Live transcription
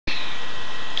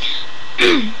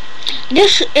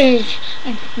This is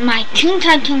my Teen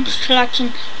Titans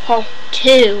Collection Part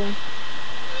 2.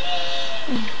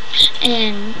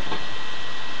 And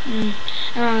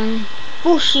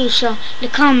Bush used the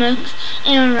comics,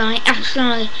 and I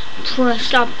accidentally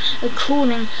pressed up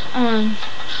recording on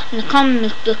the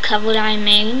comic book cover that I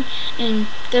made, and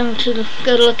go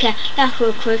look at that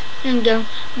real quick, and go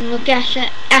and look at the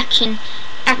action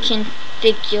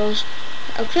figures.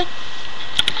 Okay,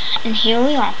 and here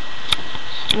we are.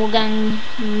 We're going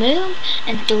to move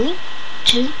in 3,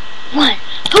 2, 1.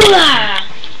 Hoorah!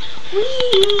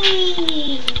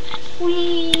 Whee!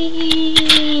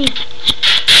 Whee!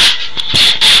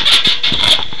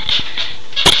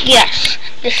 Yes,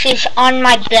 this is on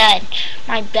my bed.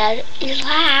 My bed is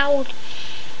loud.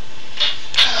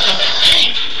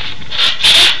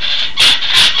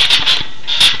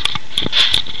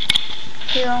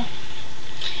 Here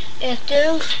it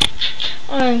is.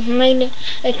 I made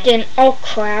it in all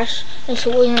class. It's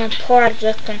really a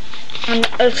project, and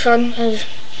it's on is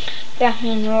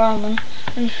Batman and Robin,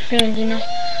 and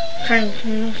kind of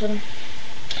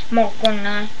Mark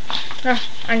 19. I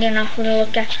didn't know who to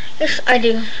look at. Yes, I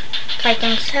do.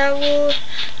 Titans Tower,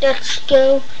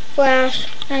 Deathstroke, Flash,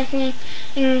 Nightwing,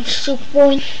 and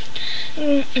Superboy,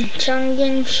 and Sun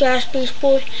Gun, Flash, Beast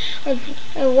Boy. I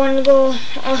want to go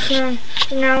also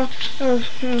now.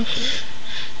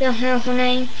 Don't know her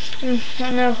name, and I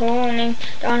know her own name,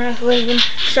 Donna Raven,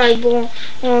 Cyborg,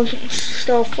 or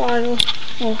Starfire,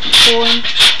 or Thorn.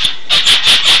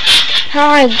 How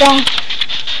I got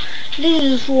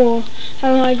these were,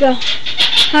 how I got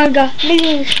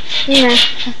these,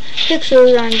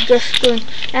 pictures on just good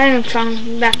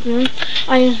Amazon back then.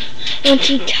 I went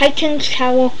to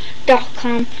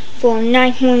TitansTower.com for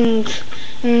Nightwing's,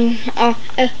 and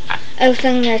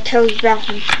everything that tells about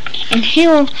him. And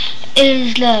here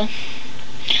is the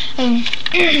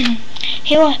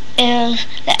here is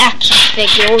the action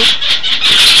figures.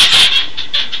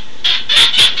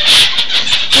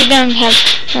 We don't have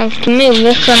to move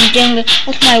this one down.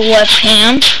 That's my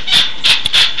webcam.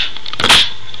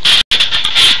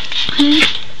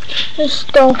 This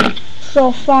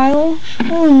Starfire.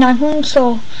 Oh, Nightwing,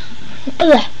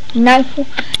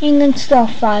 Nightwing and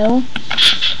Starfire.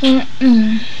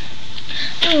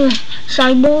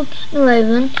 Cyborg and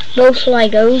Raven, both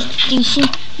Legos, DC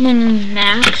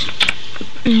Minimax.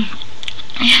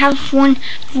 I have one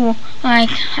for,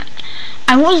 like,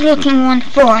 I was looking one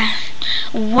for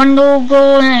Wonder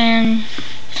Girl and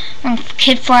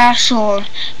Kid Flash or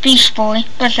Beast Boy,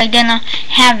 but I did not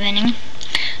have any.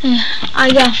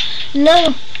 I got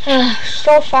no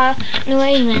Starfire and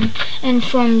Raven, and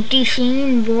from DC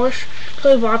Universe,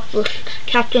 played with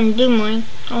Captain Boomerang.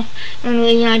 And the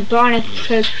reason I bought it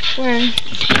because when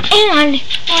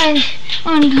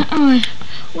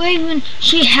Raven,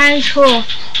 she has her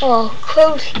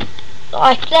clothes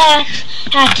like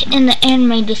that in the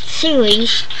animated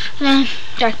series. In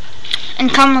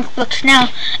comic books now,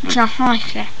 it's not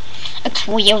like that. It's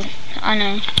weird, I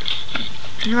know.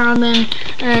 Robin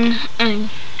and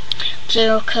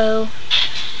Jericho.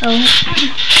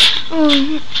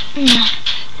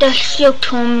 The Steel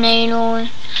Terminator,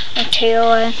 a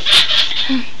Taylor,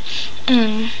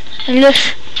 and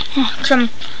this,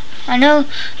 I know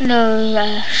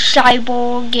the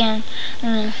Cyborg and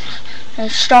the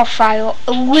Starfire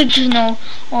original,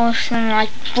 or something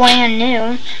like brand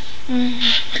new,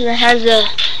 because it has a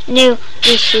new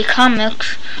DC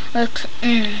Comics with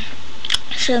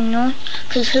signal,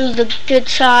 because who's the good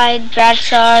side, bad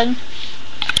side,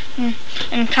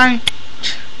 and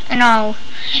all,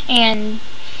 and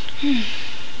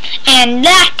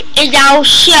that is our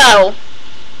show.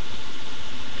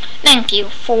 Thank you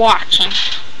for watching.